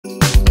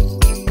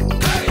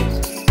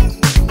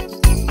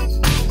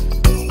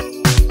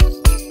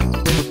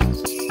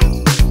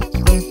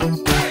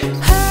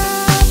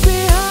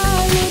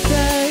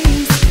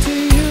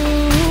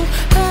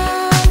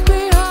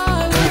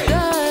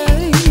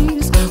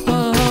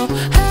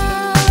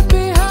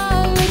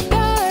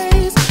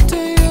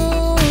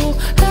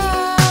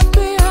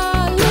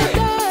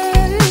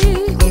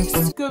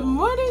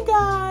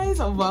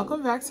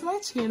welcome back to my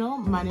channel.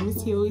 My name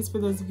is Tia Louise, for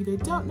those of you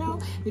that don't know.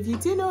 If you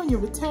do know and you're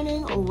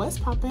returning, what's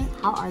poppin'?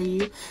 How are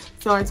you?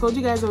 So I told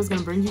you guys I was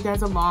gonna bring you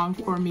guys along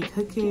for me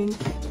cooking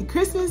the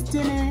Christmas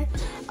dinner.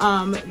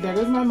 There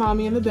goes my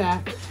mommy in the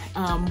back.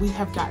 We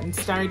have gotten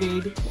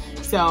started.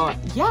 So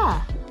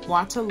yeah,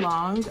 watch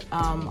along.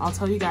 I'll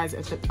tell you guys,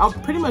 I'll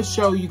pretty much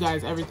show you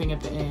guys everything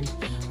at the end.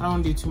 I don't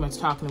wanna do too much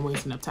talking and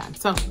wasting up time.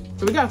 So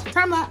here we go,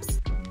 time lapse.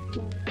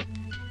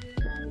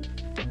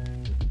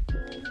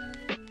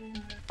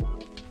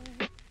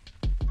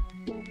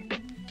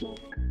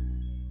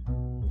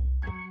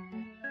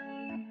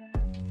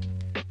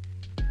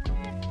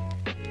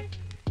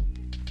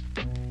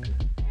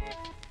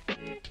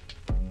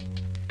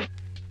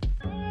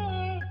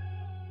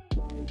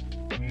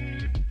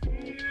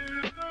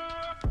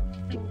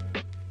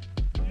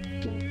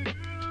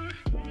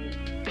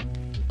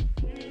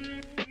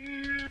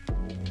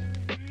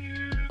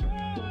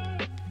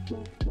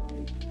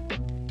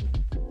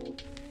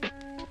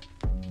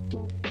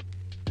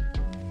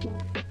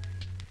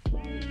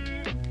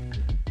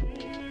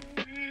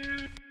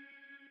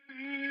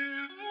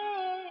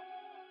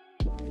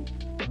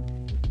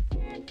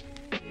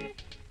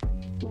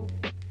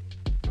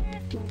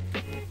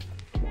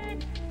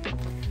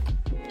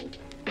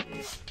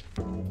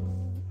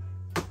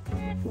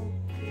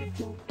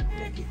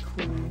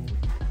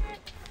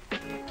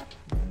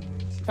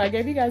 So I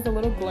gave you guys a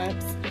little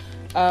glimpse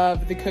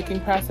of the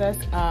cooking process.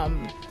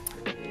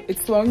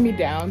 It's slowing me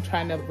down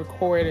trying to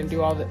record and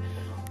do all the,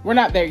 we're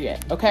not there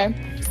yet, okay?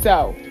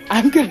 So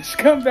I'm gonna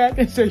come back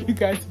and show you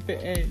guys at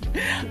the end.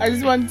 I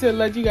just wanted to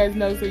let you guys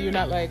know so you're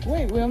not like,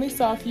 wait, we only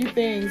saw a few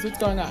things, what's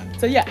going on?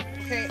 So yeah.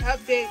 Okay,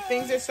 update,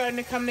 things are starting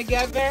to come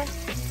together.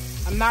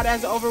 I'm not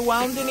as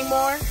overwhelmed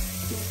anymore.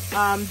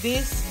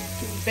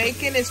 This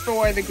bacon is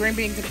for the green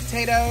beans and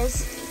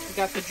potatoes. We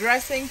got the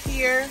dressing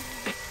here.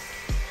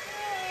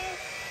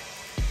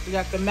 We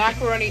got the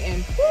macaroni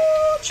and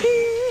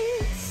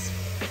cheese.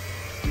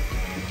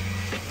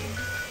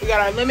 We got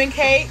our lemon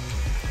cake.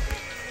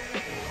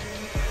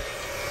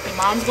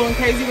 Mom's going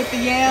crazy with the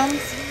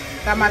yams.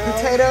 Got my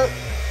potato.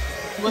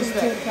 What's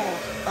that?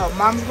 Oh,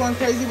 Mom's going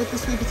crazy with the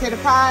sweet potato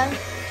pie.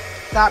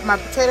 Got my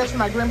potatoes for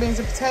my green beans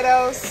and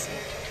potatoes.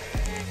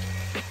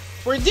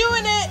 We're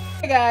doing it!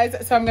 Hey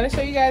guys, so I'm gonna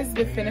show you guys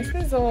the finished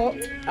result.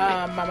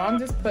 My mom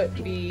just put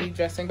the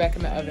dressing back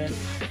in the oven.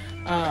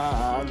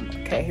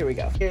 Okay, here we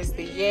go. Here's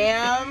the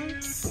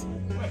yams,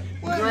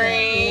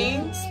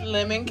 greens,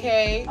 lemon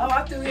cake. Oh,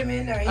 I threw him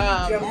in there. He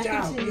jumped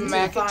out.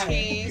 Mac and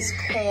cheese,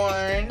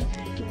 corn,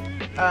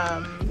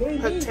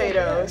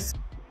 potatoes.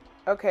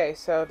 Okay,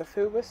 so the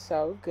food was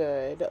so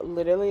good.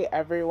 Literally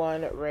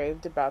everyone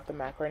raved about the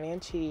macaroni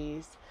and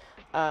cheese,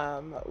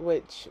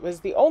 which was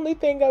the only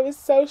thing I was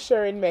so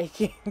sure in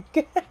making.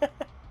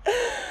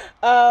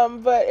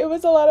 But it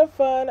was a lot of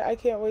fun. I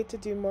can't wait to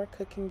do more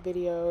cooking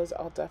videos.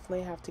 I'll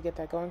definitely have to get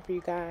that going for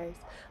you guys.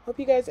 Hope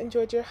you guys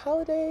enjoyed your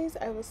holidays.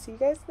 I will see you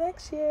guys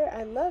next year.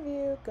 I love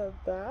you.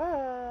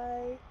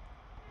 Goodbye.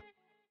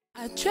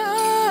 I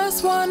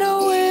just want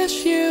to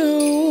wish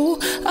you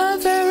a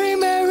very